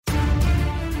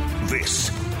This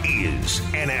is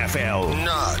NFL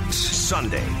Nuts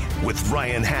Sunday with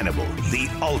Ryan Hannibal, the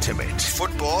ultimate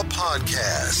football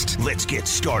podcast. Let's get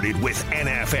started with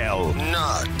NFL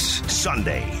Nuts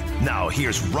Sunday. Now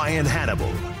here's Ryan Hannibal.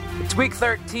 It's week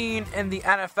 13 in the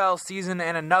NFL season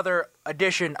and another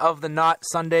edition of the Not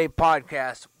Sunday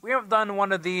podcast. We haven't done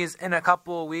one of these in a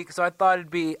couple of weeks, so I thought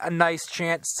it'd be a nice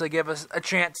chance to give us a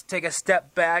chance to take a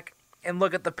step back and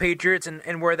look at the Patriots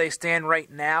and where they stand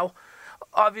right now.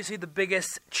 Obviously, the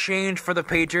biggest change for the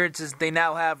Patriots is they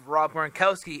now have Rob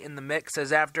Gronkowski in the mix,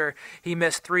 as after he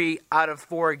missed 3 out of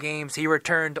 4 games, he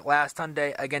returned last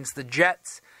Sunday against the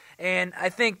Jets. And I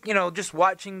think, just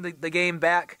watching the game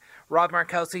back, Rob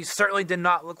Gronkowski certainly did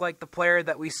not look like the player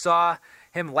that we saw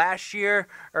him last year,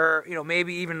 or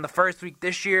maybe even the first week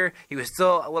this year. He was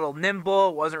still a little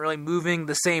nimble, wasn't really moving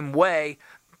the same way.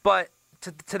 But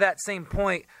to that same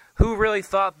point, who really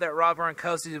thought that Rob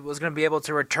Gronkowski was going to be able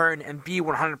to return and be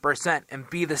 100% and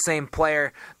be the same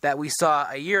player that we saw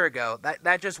a year ago?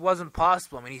 That just wasn't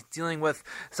possible. I mean, he's dealing with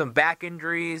some back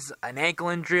injuries, an ankle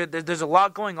injury. There's a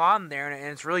lot going on there, and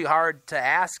it's really hard to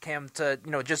ask him to,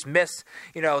 just miss,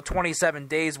 27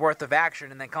 days worth of action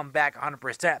and then come back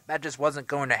 100%. That just wasn't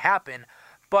going to happen.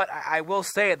 But I will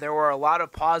say there were a lot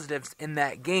of positives in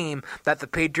that game that the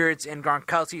Patriots and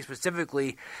Gronkowski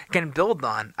specifically can build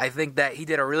on. I think that he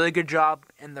did a really good job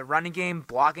in the running game,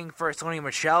 blocking for Sony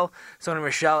Michel. Sony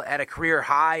Michel at a career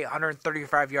high,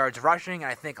 135 yards rushing.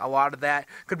 And I think a lot of that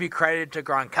could be credited to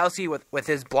Gronkowski with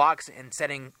his blocks and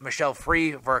setting Michel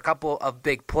free for a couple of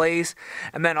big plays.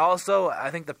 And then also,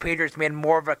 I think the Patriots made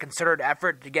more of a concerted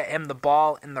effort to get him the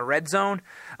ball in the red zone.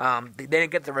 They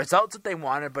didn't get the results that they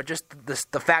wanted, but just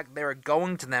the fact they were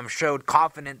going to them showed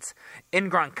confidence in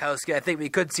Gronkowski. I think we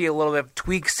could see a little bit of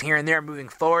tweaks here and there moving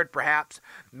forward, perhaps.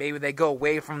 Maybe they go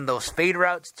away from those fade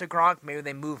routes to Gronk. Maybe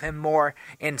they move him more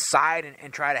inside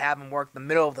and try to have him work the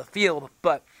middle of the field.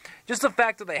 But just the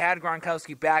fact that they had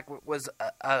Gronkowski back was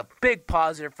a big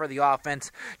positive for the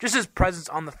offense. Just his presence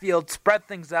on the field spread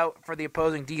things out for the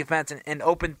opposing defense and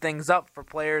opened things up for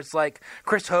players like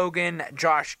Chris Hogan,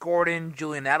 Josh Gordon,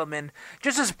 Julian Edelman.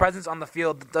 Just his presence on the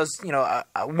field does,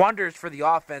 wonders for the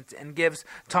offense and gives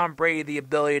Tom Brady the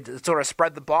ability to sort of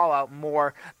spread the ball out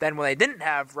more than when they didn't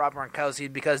have Rob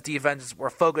Gronkowski, because defenses were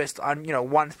focused on,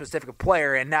 one specific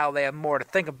player, and now they have more to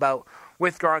think about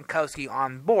with Gronkowski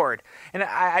on board. And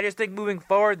I just think moving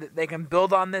forward that they can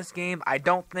build on this game. I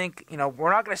don't think,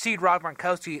 we're not going to see Rob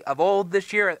Gronkowski of old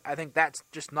this year. I think that's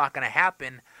just not going to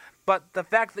happen. But the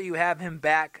fact that you have him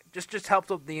back just helps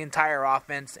with the entire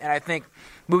offense. And I think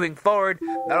moving forward,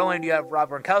 not only do you have Rob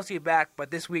Gronkowski back,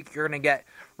 but this week you're going to get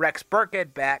Rex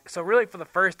Burkhead back. So really, for the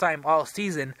first time all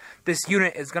season, this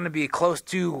unit is going to be close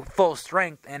to full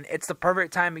strength, and it's the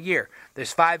perfect time of year.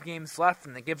 There's 5 games left,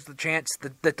 and it gives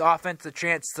the offense a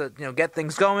chance to get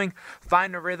things going,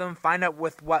 find a rhythm, find out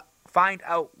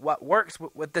what works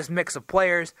with this mix of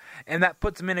players, and that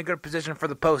puts them in a good position for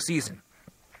the postseason.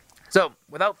 So,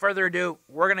 without further ado,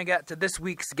 we're going to get to this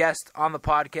week's guest on the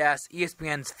podcast,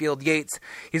 ESPN's Field Yates.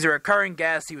 He's a recurring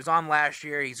guest. He was on last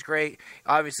year. He's great.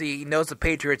 Obviously, he knows the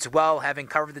Patriots well, having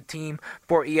covered the team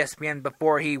for ESPN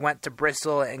before he went to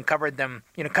Bristol and covered them,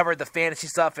 covered the fantasy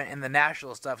stuff and the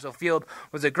national stuff. So, Field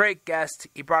was a great guest.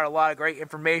 He brought a lot of great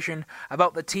information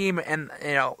about the team and,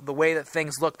 the way that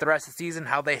things look the rest of the season,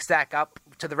 how they stack up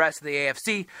to the rest of the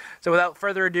AFC. So, without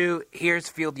further ado, here's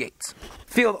Field Yates.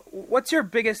 Field, what's your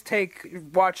biggest take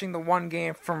watching the one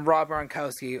game from Rob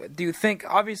Gronkowski? Do you think,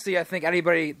 obviously, I think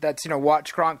anybody that's,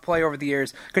 watched Gronk play over the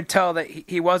years could tell that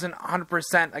he wasn't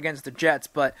 100% against the Jets,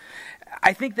 but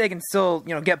I think they can still,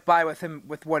 get by with him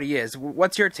with what he is.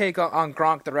 What's your take on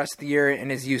Gronk the rest of the year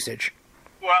and his usage?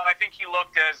 Well, I think he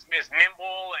looked as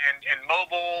nimble and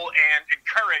mobile and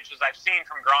encouraged as I've seen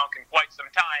from Gronk in quite some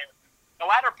time. The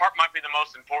latter part might be the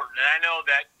most important, and I know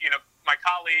that, my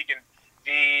colleague and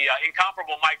the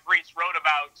incomparable Mike Reitz wrote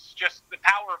about just the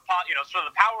power of, sort of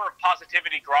the power of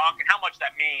positivity Gronk and how much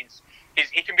that means.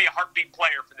 He can be a heartbeat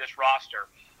player for this roster.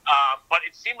 But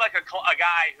it seemed like a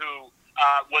guy who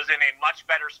was in a much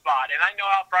better spot. And I know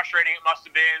how frustrating it must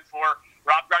have been for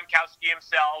Rob Gronkowski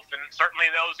himself and certainly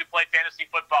those who play fantasy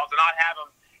football to not have him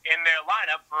in their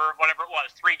lineup for whatever it was,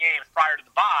 3 games prior to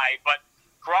the bye. But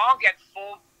Gronk at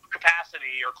full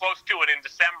capacity or close to it in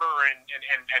December and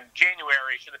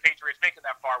January, should the Patriots make it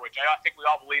that far, which I think we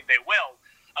all believe they will,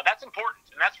 that's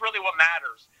important, and that's really what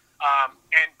matters.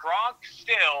 And Gronk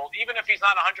still, even if he's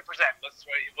not 100%,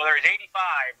 whether he's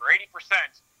 85 or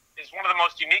 80%, is one of the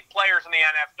most unique players in the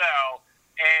NFL,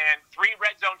 and 3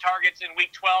 red zone targets in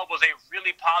Week 12 was a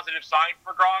really positive sign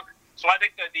for Gronk. So I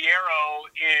think that the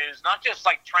arrow is not just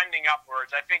like trending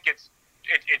upwards. I think it's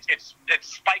it's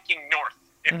spiking north,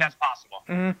 if that's possible.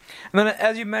 And then,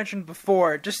 as you mentioned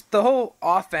before, just the whole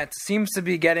offense seems to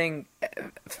be getting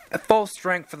full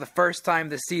strength for the first time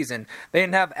this season. They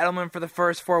didn't have Edelman for the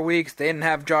first 4 weeks. They didn't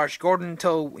have Josh Gordon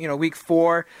until week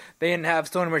 4. They didn't have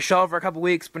Stoney Michel for a couple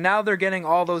weeks. But now they're getting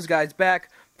all those guys back,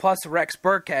 plus Rex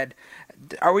Burkhead.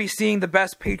 Are we seeing the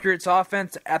best Patriots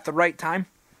offense at the right time?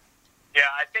 Yeah,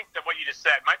 I think that what you just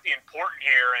said might be important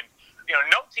here. And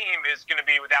no team is going to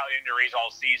be without injuries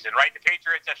all season, right? The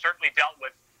Patriots have certainly dealt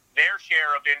with their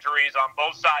share of injuries on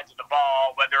both sides of the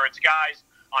ball, whether it's guys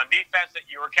on defense that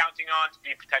you were counting on to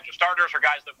be potential starters or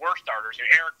guys that were starters.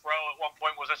 Eric Rowe at one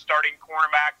point was a starting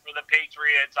cornerback for the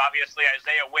Patriots. Obviously,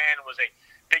 Isaiah Wynn was a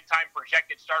big-time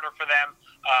projected starter for them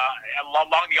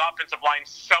along the offensive line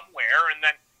somewhere. And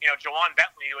then, Jawan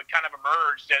Bentley, who had kind of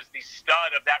emerged as the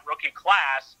stud of that rookie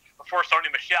class before Stoney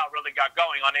Michel really got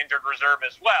going on injured reserve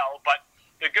as well. But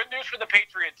the good news for the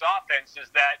Patriots offense is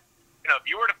that, if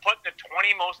you were to put the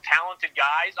 20 most talented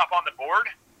guys up on the board,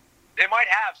 they might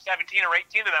have 17 or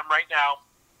 18 of them right now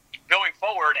going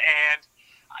forward. And,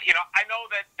 I know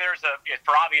that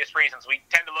for obvious reasons, we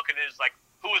tend to look at it as like,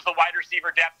 who is the wide receiver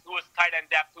depth, who is the tight end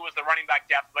depth, who is the running back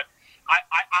depth. But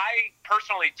I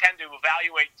personally tend to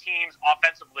evaluate teams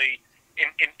offensively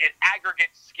in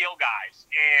aggregate skill guys.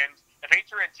 And the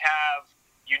Patriots have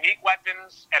unique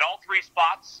weapons at all three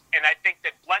spots, and I think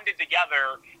that blended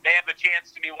together, they have the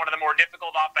chance to be one of the more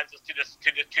difficult offenses to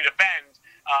defend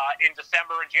in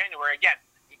December and January. Again,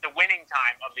 the winning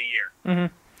time of the year.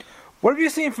 Mm-hmm. What have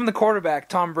you seen from the quarterback,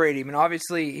 Tom Brady? I mean,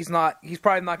 obviously, he's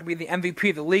probably not going to be the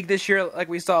MVP of the league this year like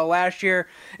we saw last year,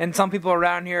 and some people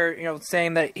around here,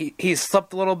 saying that he's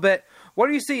slipped a little bit. What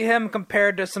do you see him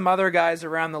compared to some other guys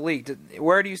around the league?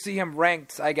 Where do you see him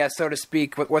ranked, I guess, so to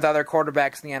speak, with other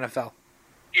quarterbacks in the NFL?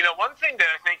 One thing that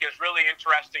I think is really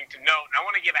interesting to note, and I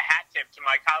want to give a hat tip to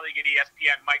my colleague at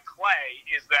ESPN, Mike Clay,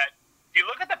 is that if you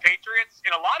look at the Patriots,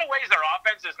 in a lot of ways their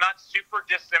offense is not super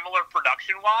dissimilar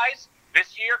production-wise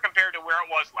this year compared to where it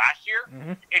was last year.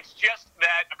 Mm-hmm. It's just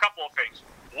that a couple of things.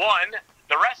 One,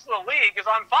 the rest of the league is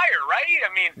on fire, right?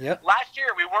 I mean, Last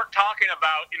year we weren't talking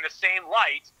about in the same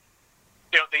light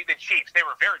the Chiefs. They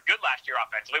were very good last year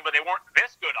offensively, but they weren't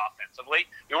this good offensively.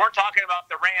 We weren't talking about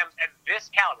the Rams at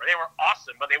this caliber. They were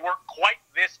awesome, but they weren't quite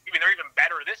this. I mean, they're even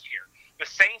better this year. The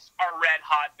Saints are red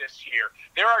hot this year.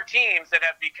 There are teams that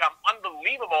have become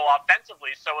unbelievable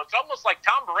offensively, so it's almost like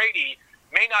Tom Brady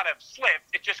may not have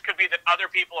slipped. It just could be that other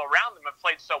people around them have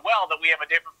played so well that we have a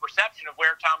different perception of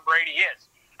where Tom Brady is.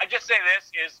 I just say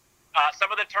this is some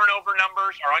of the turnover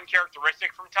numbers are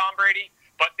uncharacteristic from Tom Brady,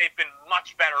 but they've been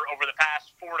much better over the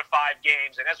past 4 to 5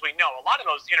 games. And as we know, a lot of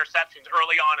those interceptions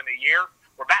early on in the year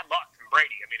were bad luck from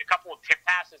Brady. I mean, a couple of tip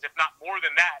passes, if not more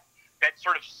than that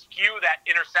sort of skew that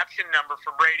interception number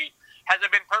for Brady. Has it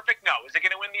been perfect? No. Is it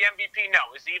going to win the MVP? No.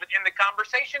 Is he even in the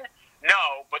conversation?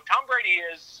 No. But Tom Brady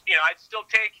is, I'd still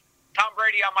take Tom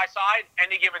Brady on my side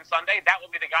any given Sunday. That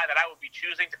would be the guy that I would be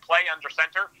choosing to play under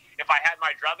center if I had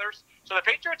my druthers. So the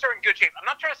Patriots are in good shape. I'm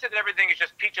not trying to say that everything is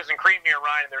just peaches and cream here,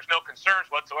 Ryan, and there's no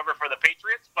concerns whatsoever for the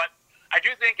Patriots, but I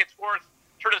do think it's worth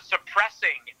sort of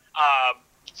suppressing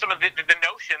some of the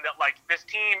notion that, like, this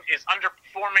team is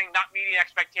underperforming, not meeting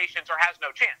expectations, or has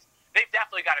no chance. They've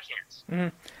definitely got a chance.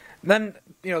 Mm-hmm. Then,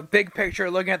 big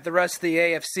picture, looking at the rest of the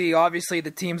AFC, obviously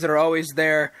the teams that are always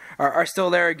there are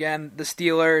still there again. The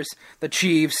Steelers, the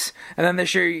Chiefs, and then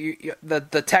this year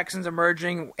the Texans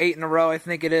emerging, 8 in a row, I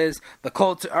think it is. The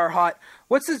Colts are hot.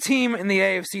 What's the team in the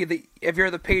AFC that, if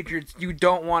you're the Patriots, you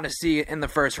don't want to see in the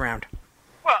first round?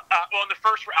 Well, in the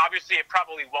first round, obviously it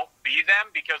probably won't be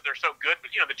them because they're so good. But,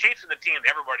 the Chiefs and the team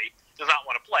everybody does not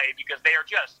want to play because they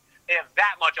have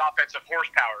that much offensive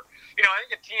horsepower. I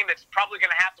think a team that's probably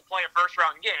going to have to play a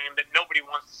first-round game that nobody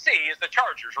wants to see is the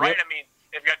Chargers, right? Yep. I mean,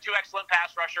 they've got 2 excellent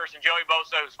pass rushers and Joey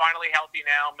Bosa, who's finally healthy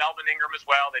now, Melvin Ingram as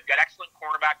well. They've got excellent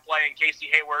cornerback play in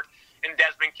Casey Hayward and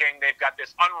Desmond King. They've got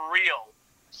this unreal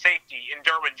safety in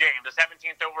Derwin James, the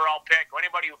 17th overall pick.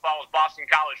 Anybody who follows Boston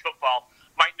College football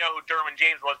might know who Derwin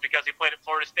James was because he played at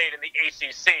Florida State in the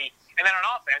ACC. And then on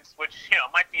offense, which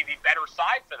might be the better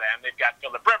side for them, they've got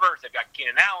Phillip Rivers, they've got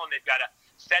Keenan Allen, they've got a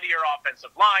steadier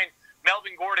offensive line.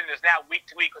 Melvin Gordon is now week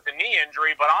to week with a knee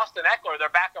injury, but Austin Eckler,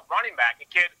 their backup running back, a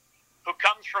kid who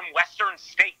comes from Western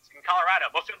State in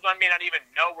Colorado. Most people may not even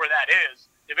know where that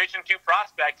is. Division II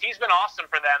prospect. He's been awesome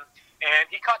for them, and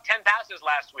he caught 10 passes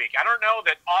last week. I don't know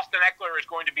that Austin Eckler is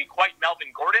going to be quite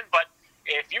Melvin Gordon, but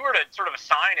if you were to sort of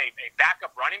assign a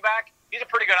backup running back, he's a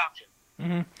pretty good option.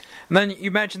 Mm-hmm. And then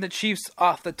you mentioned the Chiefs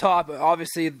off the top.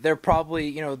 Obviously, they're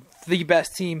probably, the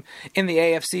best team in the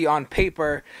AFC on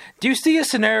paper. Do you see a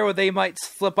scenario where they might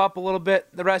slip up a little bit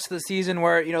the rest of the season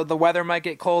where, the weather might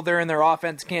get colder and their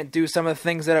offense can't do some of the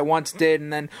things that it once did?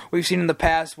 And then we've seen in the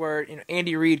past where,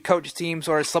 Andy Reid coached teams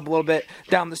sort of slip a little bit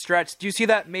down the stretch. Do you see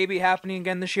that maybe happening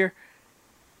again this year?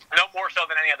 No more so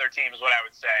than any other team is what I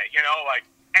would say.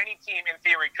 Any team in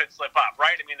theory could slip up,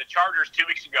 right? I mean, the Chargers 2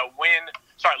 weeks ago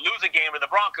lose a game to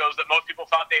the Broncos that most people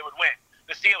thought they would win.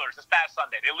 The Steelers this past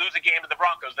Sunday, they lose a game to the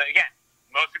Broncos that, again,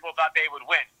 most people thought they would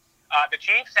win. The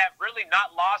Chiefs have really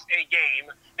not lost a game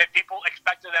that people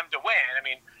expected them to win. I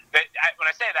mean,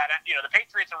 when I say that, the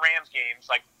Patriots and Rams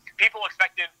games, people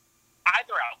expected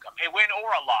either outcome, a win or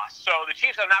a loss. So the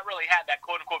Chiefs have not really had that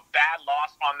quote-unquote bad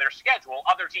loss on their schedule.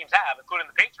 Other teams have,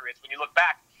 including the Patriots, when you look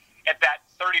back at that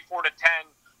 34-10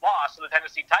 loss to the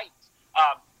Tennessee Titans.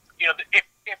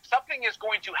 If something is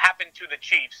going to happen to the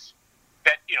Chiefs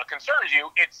that concerns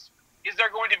you, is there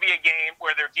going to be a game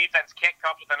where their defense can't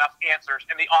come up with enough answers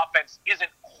and the offense isn't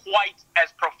quite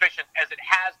as proficient as it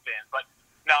has been? But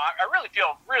no, I really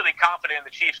feel really confident in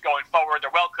the Chiefs going forward. They're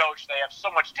well coached. They have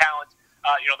so much talent.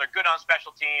 They're good on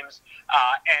special teams,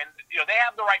 and they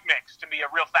have the right mix to be a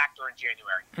real factor in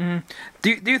January.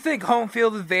 Mm-hmm. Do you think home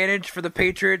field advantage for the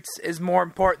Patriots is more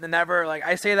important than ever?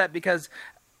 I say that because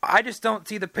I just don't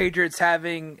see the Patriots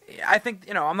having. I think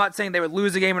I'm not saying they would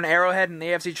lose a game in Arrowhead in the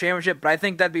AFC Championship, but I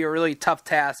think that'd be a really tough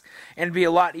task and it'd be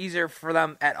a lot easier for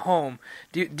them at home.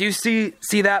 Do you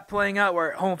see that playing out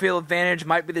where home field advantage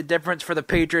might be the difference for the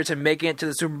Patriots in making it to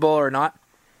the Super Bowl or not?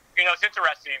 It's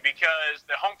interesting because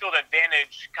the home field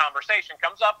advantage conversation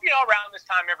comes up, around this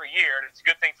time every year, and it's a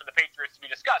good thing for the Patriots to be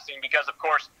discussing because, of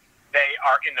course, they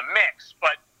are in the mix.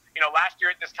 But, last year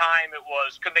at this time, it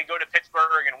was could they go to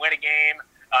Pittsburgh and win a game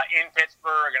in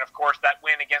Pittsburgh? And, of course, that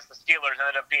win against the Steelers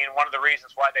ended up being one of the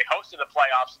reasons why they hosted the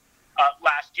playoffs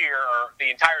last year, or the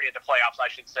entirety of the playoffs,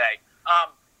 I should say.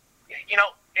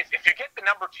 If you get the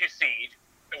number 2 seed,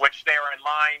 which they are in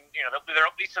line, they're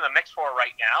at least in the mix for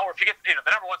right now. Or if you get, the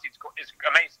number 1 seed is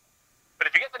amazing. But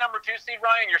if you get the number 2 seed,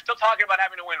 Ryan, you're still talking about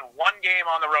having to win one game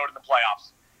on the road in the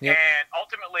playoffs. Yep. And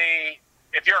ultimately,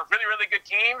 if you're a really, really good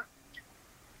team,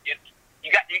 you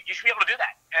should be able to do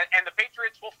that. And the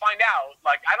Patriots will find out.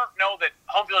 I don't know that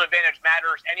home field advantage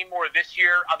matters any more this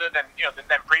year other than,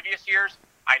 than previous years.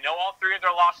 I know all 3 of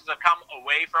their losses have come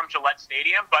away from Gillette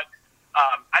Stadium, but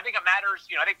I think it matters.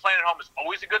 I think playing at home is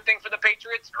always a good thing for the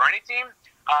Patriots or any team.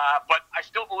 But I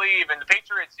still believe in the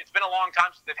Patriots. It's been a long time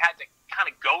since they've had to kind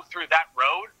of go through that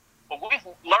road. But we've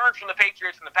learned from the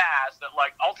Patriots in the past that,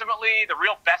 ultimately the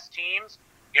real best teams,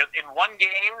 in one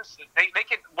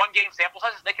game sample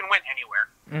sizes, they can win anywhere.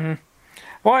 Mm-hmm.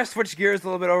 Well, I switch gears a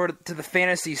little bit over to the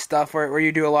fantasy stuff where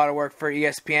you do a lot of work for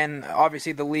ESPN.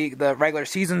 Obviously, the regular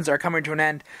seasons are coming to an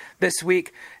end this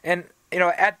week. And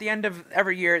at the end of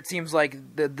every year, it seems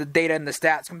like the data and the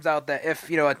stats comes out that if,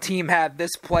 a team had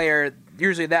this player,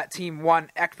 usually that team won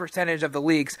X percentage of the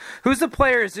leagues. Who's the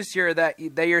players this year that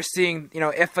you're seeing,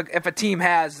 if a team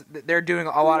has, they're doing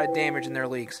a lot of damage in their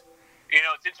leagues?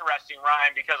 It's interesting,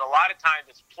 Ryan, because a lot of times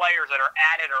it's players that are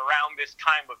added around this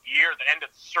time of year that end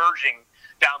up surging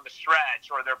down the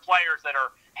stretch, or they're players that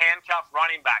are handcuffed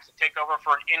running backs that take over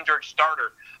for an injured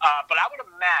starter. But I would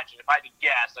imagine, if I had to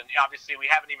guess, and obviously we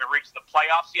haven't even reached the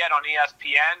playoffs yet on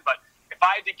ESPN, but if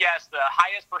I had to guess, the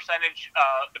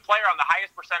player on the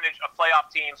highest percentage of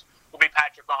playoff teams will be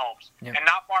Patrick Mahomes. Yep. And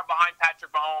not far behind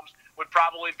Patrick Mahomes would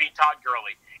probably be Todd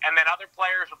Gurley. And then other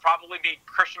players would probably be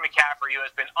Christian McCaffrey, who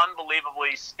has been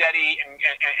unbelievably steady and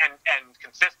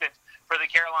consistent for the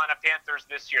Carolina Panthers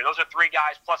this year. Those are 3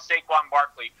 guys, plus Saquon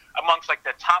Barkley, amongst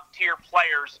the top-tier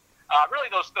players. Really,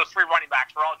 those 3 running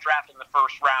backs were all drafted in the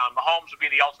first round. Mahomes would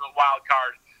be the ultimate wild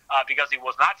card because he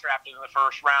was not drafted in the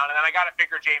first round. And then I got to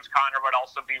figure James Conner would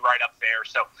also be right up there.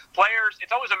 So players,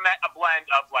 it's always a blend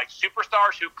of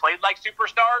superstars who played like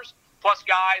superstars, plus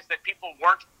guys that people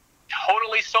weren't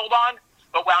totally sold on,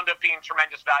 but wound up being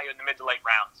tremendous value in the mid to late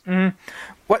rounds.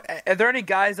 Mm-hmm. Are there any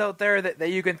guys out there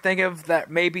that you can think of that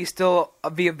maybe still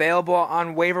be available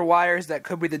on waiver wires that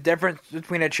could be the difference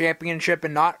between a championship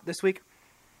and not this week?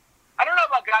 I don't know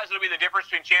about guys that will be the difference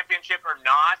between championship or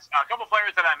not. A couple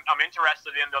players that I'm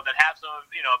interested in, though, that have some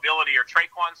ability are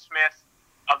Traquan Smith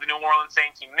of the New Orleans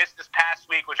Saints. He missed this past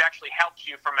week, which actually helps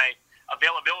you from a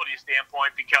availability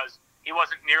standpoint because he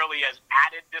wasn't nearly as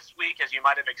added this week as you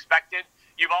might have expected.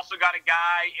 You've also got a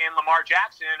guy in Lamar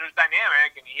Jackson who's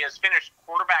dynamic, and he has finished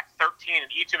quarterback 13 in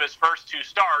each of his first 2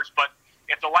 starts. But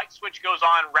if the light switch goes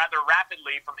on rather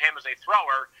rapidly from him as a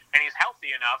thrower, and he's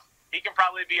healthy enough, he can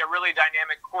probably be a really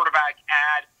dynamic quarterback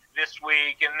add this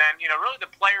week. And then, really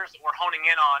the players that we're honing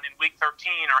in on in Week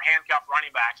 13 are handcuff running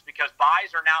backs because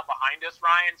buys are now behind us,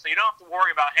 Ryan. So you don't have to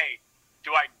worry about, hey,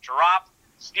 do I drop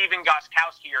Steven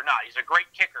Gostkowski or not? He's a great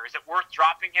kicker. Is it worth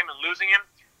dropping him and losing him?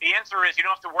 The answer is you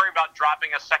don't have to worry about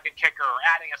dropping a second kicker or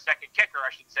adding a second kicker,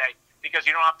 I should say, because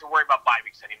you don't have to worry about bye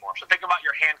weeks anymore. So think about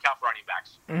your handcuff running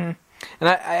backs. Mm-hmm. And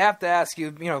I have to ask you,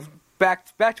 back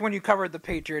to when you covered the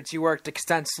Patriots, you worked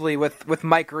extensively with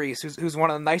Mike Reese, who's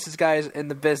one of the nicest guys in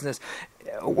the business.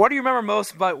 What do you remember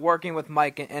most about working with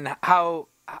Mike, and how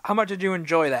much did you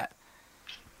enjoy that?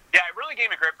 Yeah, it really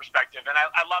gave me great perspective, and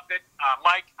I loved it.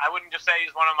 Mike, I wouldn't just say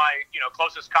he's one of my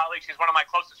closest colleagues. He's one of my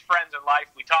closest friends in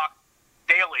life. We talk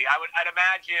daily. I'd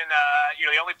imagine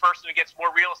the only person who gets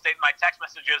more real estate in my text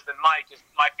messages than Mike is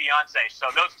my fiance. So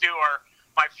those two are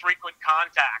my frequent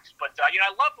contacts. But I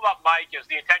love about Mike is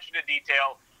the attention to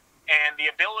detail and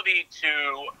the ability to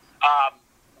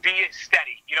be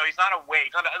steady. He's not a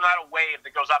wave, not a wave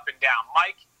that goes up and down.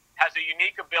 Mike has a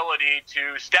unique ability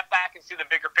to step back and see the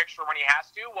bigger picture when he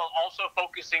has to, while also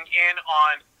focusing in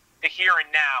on the here and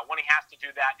now when he has to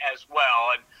do that as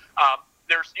well. And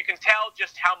you can tell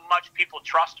just how much people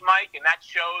trust Mike, and that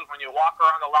shows when you walk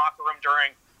around the locker room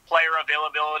during player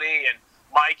availability and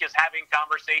Mike is having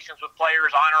conversations with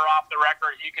players on or off the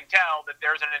record. You can tell that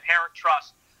there's an inherent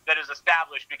trust that is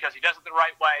established because he does it the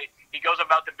right way. He goes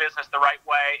about the business the right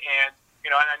way. And,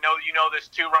 and I know you know this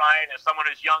too, Ryan, as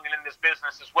someone who's young and in this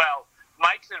business as well.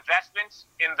 Mike's investments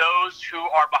in those who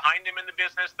are behind him in the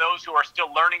business, those who are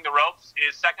still learning the ropes,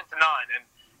 is second to none. And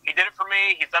he did it for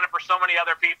me. He's done it for so many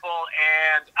other people.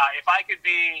 And if I could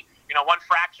be, one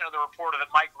fraction of the reporter that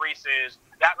Mike Reese is,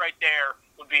 that right there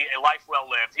would be a life well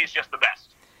lived. He's just the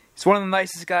best. He's one of the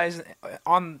nicest guys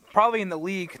probably in the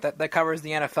league that covers the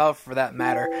NFL, for that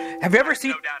matter. Have you ever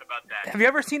seen? No doubt about that. Have you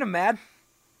ever seen him mad?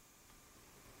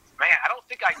 Man, I don't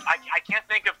think I can't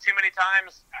think of too many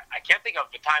times. I can't think of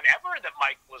the time ever that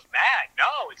Mike was mad.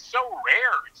 No, it's so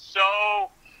rare. It's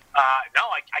so no,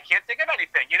 I can't think of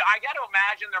anything. I got to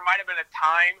imagine there might have been a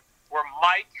time where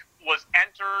Mike was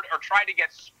entered or tried to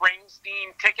get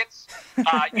Springsteen tickets.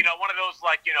 One of those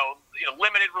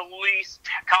limited release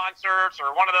concerts,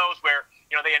 or one of those where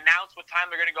they announce what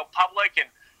time they're going to go public, and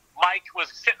Mike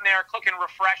was sitting there clicking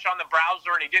refresh on the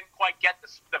browser, and he didn't quite get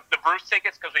the Bruce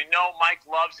tickets because we know Mike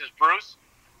loves his Bruce.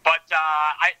 But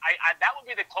that would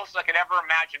be the closest I could ever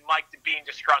imagine Mike to being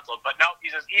disgruntled. But no,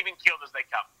 he's as even-keeled as they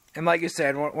come. And like you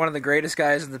said, one of the greatest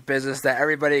guys in the business that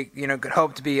everybody could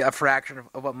hope to be a fraction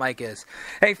of what Mike is.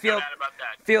 Hey, Field,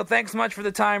 thanks so much for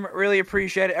the time. Really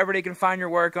appreciate it. Everybody can find your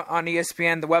work on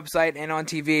ESPN, the website, and on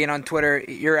TV and on Twitter.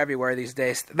 You're everywhere these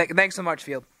days. Thanks so much,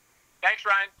 Field. Thanks,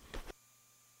 Ryan.